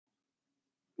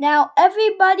Now,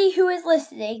 everybody who is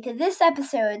listening to this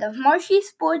episode of Marshy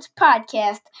Sports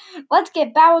Podcast, let's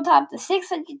get Battle Top to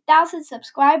 600,000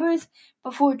 subscribers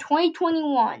before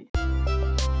 2021.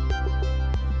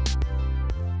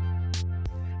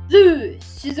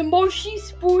 This is a Marshy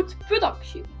Sports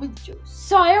production with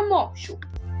Josiah Marshall.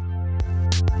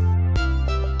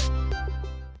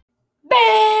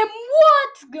 Bam!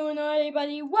 What's going on,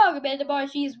 everybody? Welcome back to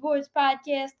Marshy Sports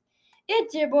Podcast.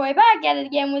 It's your boy back at it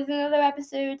again with another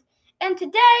episode. And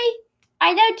today,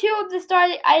 I know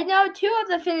two of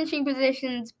the finishing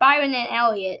positions, Byron and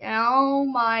Elliott. And oh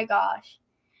my gosh.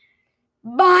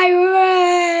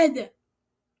 Byron!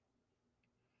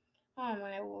 Oh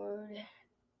my word.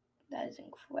 That is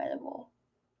incredible.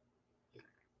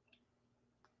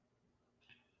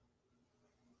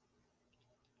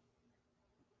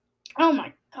 Oh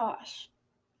my gosh.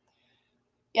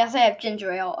 Yes, I have ginger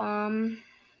ale.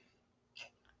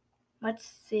 Let's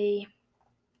see.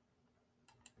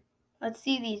 Let's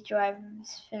see these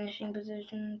drivers' finishing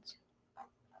positions.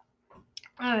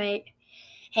 Alright.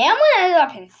 Hamlin ended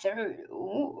up in third.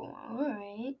 Ooh,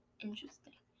 alright.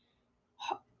 Interesting.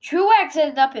 Truex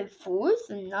ended up in fourth.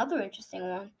 Another interesting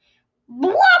one.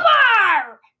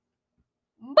 Blubber!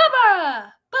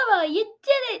 Bubba, you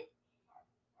did it!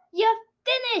 You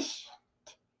finished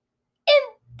in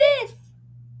this!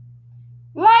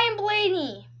 Ryan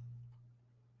Blaney.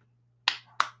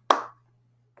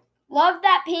 Love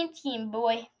that paint scheme,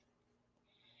 boy.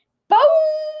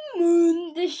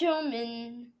 Bowman, the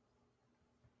showman.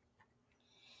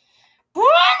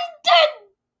 Brandon!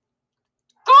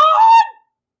 God!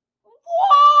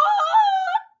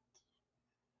 What?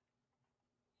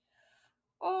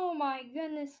 Oh my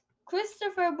goodness.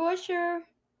 Christopher Buescher.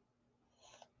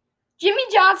 Jimmy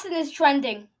Johnson is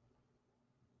trending.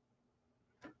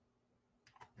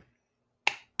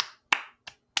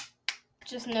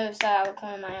 Just noticed that out of the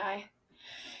corner of my eye.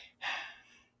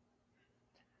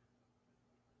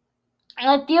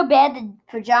 I feel bad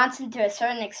for Johnson to a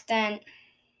certain extent.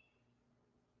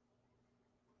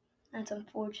 That's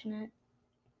unfortunate.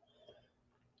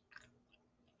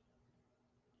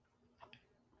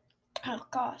 Oh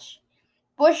gosh.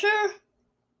 Buescher,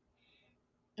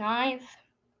 9th.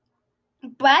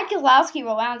 Brad Keselowski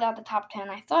will round out the top 10.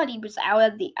 I thought he was out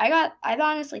of the. I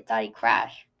honestly thought he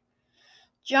crashed.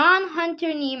 John Hunter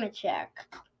Nemechek.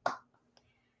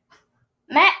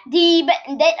 Matt D.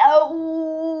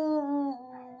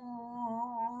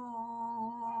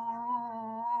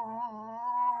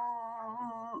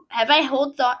 Have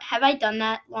I done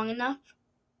that long enough?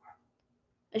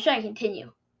 Or should I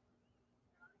continue?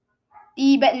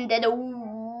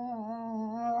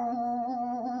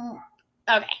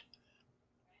 Okay.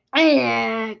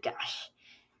 Gosh.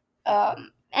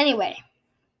 Anyway.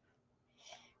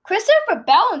 Christopher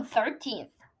Bell in 13th.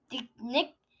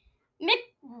 Nick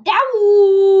McDowell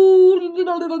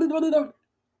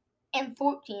in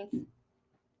 14th.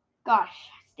 Gosh,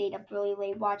 I stayed up really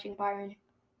late watching Byron.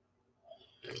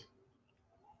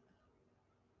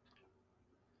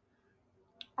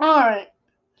 Alright.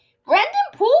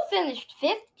 Brendan Poole finished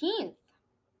 15th.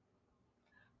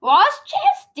 Ross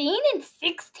Chastain in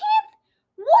 16th?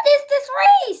 What is this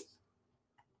race?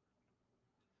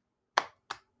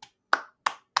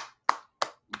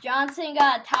 Johnson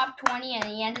got a top 20 and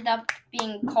he ended up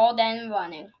being called in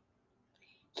running.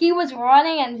 He was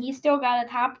running and he still got a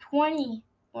top 20.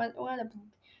 What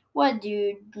a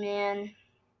dude, man.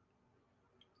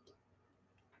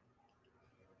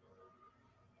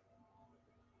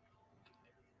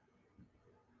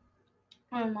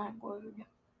 Oh my word.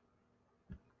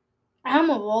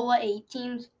 Amarola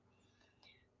 18th.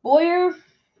 Bowyer.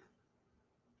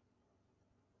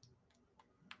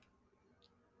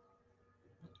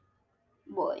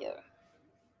 Bowyer.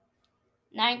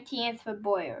 19th for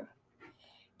Bowyer.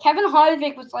 Kevin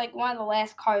Harvick was like one of the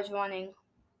last cars running.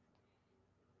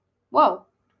 Whoa.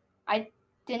 I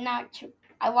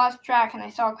lost track and I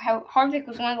saw Harvick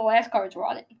was one of the last cars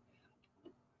running.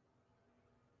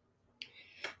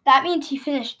 That means he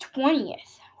finished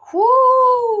 20th.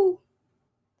 Whoo!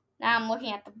 Now I'm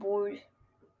looking at the board.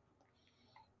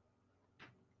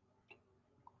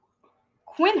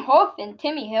 Quinn Houff and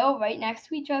Timmy Hill right next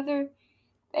to each other.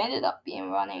 They ended up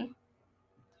being running.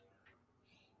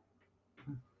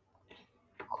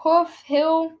 Houff,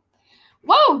 Hill.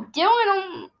 Whoa!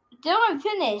 Dylan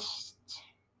finished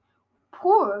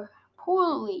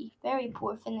poorly. Very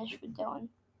poor finish for Dylan.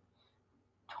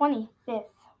 25th.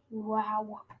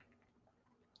 Wow.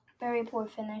 Very poor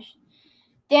finish.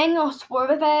 Daniel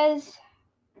Suarez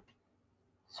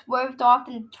swerved off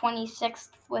in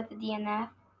 26th with a DNF.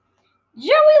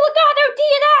 Joey Logano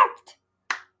DNF'd!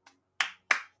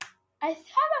 I have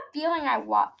a feeling I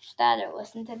watched that or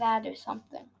listened to that or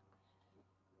something.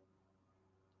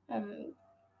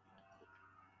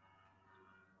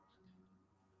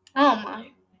 Oh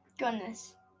my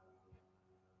goodness.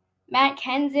 Matt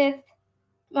Kenseth.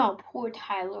 Oh, poor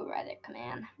Tyler Reddick,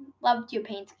 man. Loved your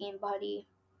paint scheme, buddy.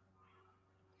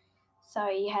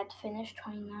 Sorry you had to finish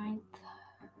 29th.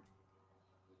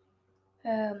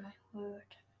 Oh my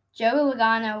word. Joey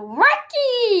Logano.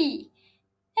 Ricky!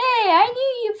 Hey, I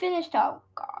knew you finished. Oh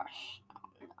gosh.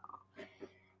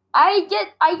 I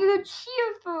could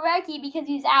cheer for Ricky because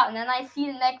he's out, and then I see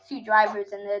the next two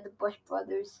drivers, and they're the Bush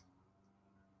brothers.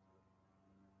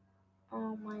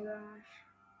 Oh my gosh.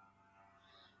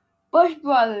 Bush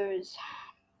brothers.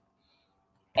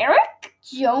 Eric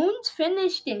Jones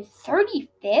finished in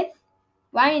 35th.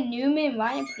 Ryan Newman,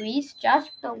 Ryan Preece, Josh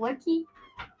Bilicki.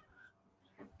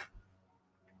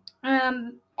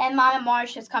 And Mama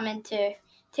Marsh has come in to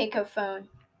take her phone.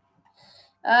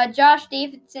 Josh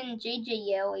Davidson, JJ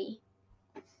Yeley.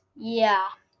 Yeah.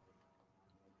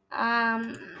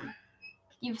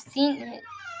 You've seen it.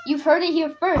 You've heard it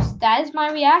here first. That is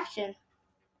my reaction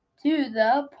to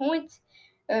the points,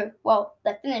 the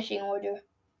finishing order.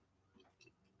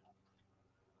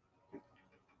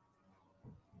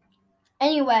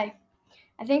 Anyway,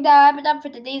 I think that'll wrap it up for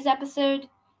today's episode.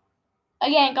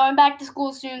 Again, going back to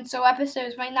school soon, so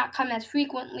episodes might not come as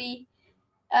frequently.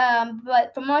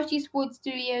 But from Marcy Sports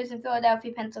Studios in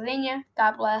Philadelphia, Pennsylvania,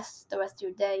 God bless the rest of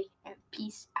your day, and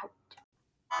peace out.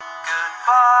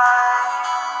 Goodbye.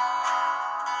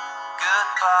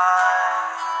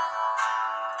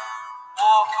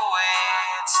 Walk away,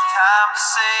 it's time to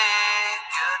say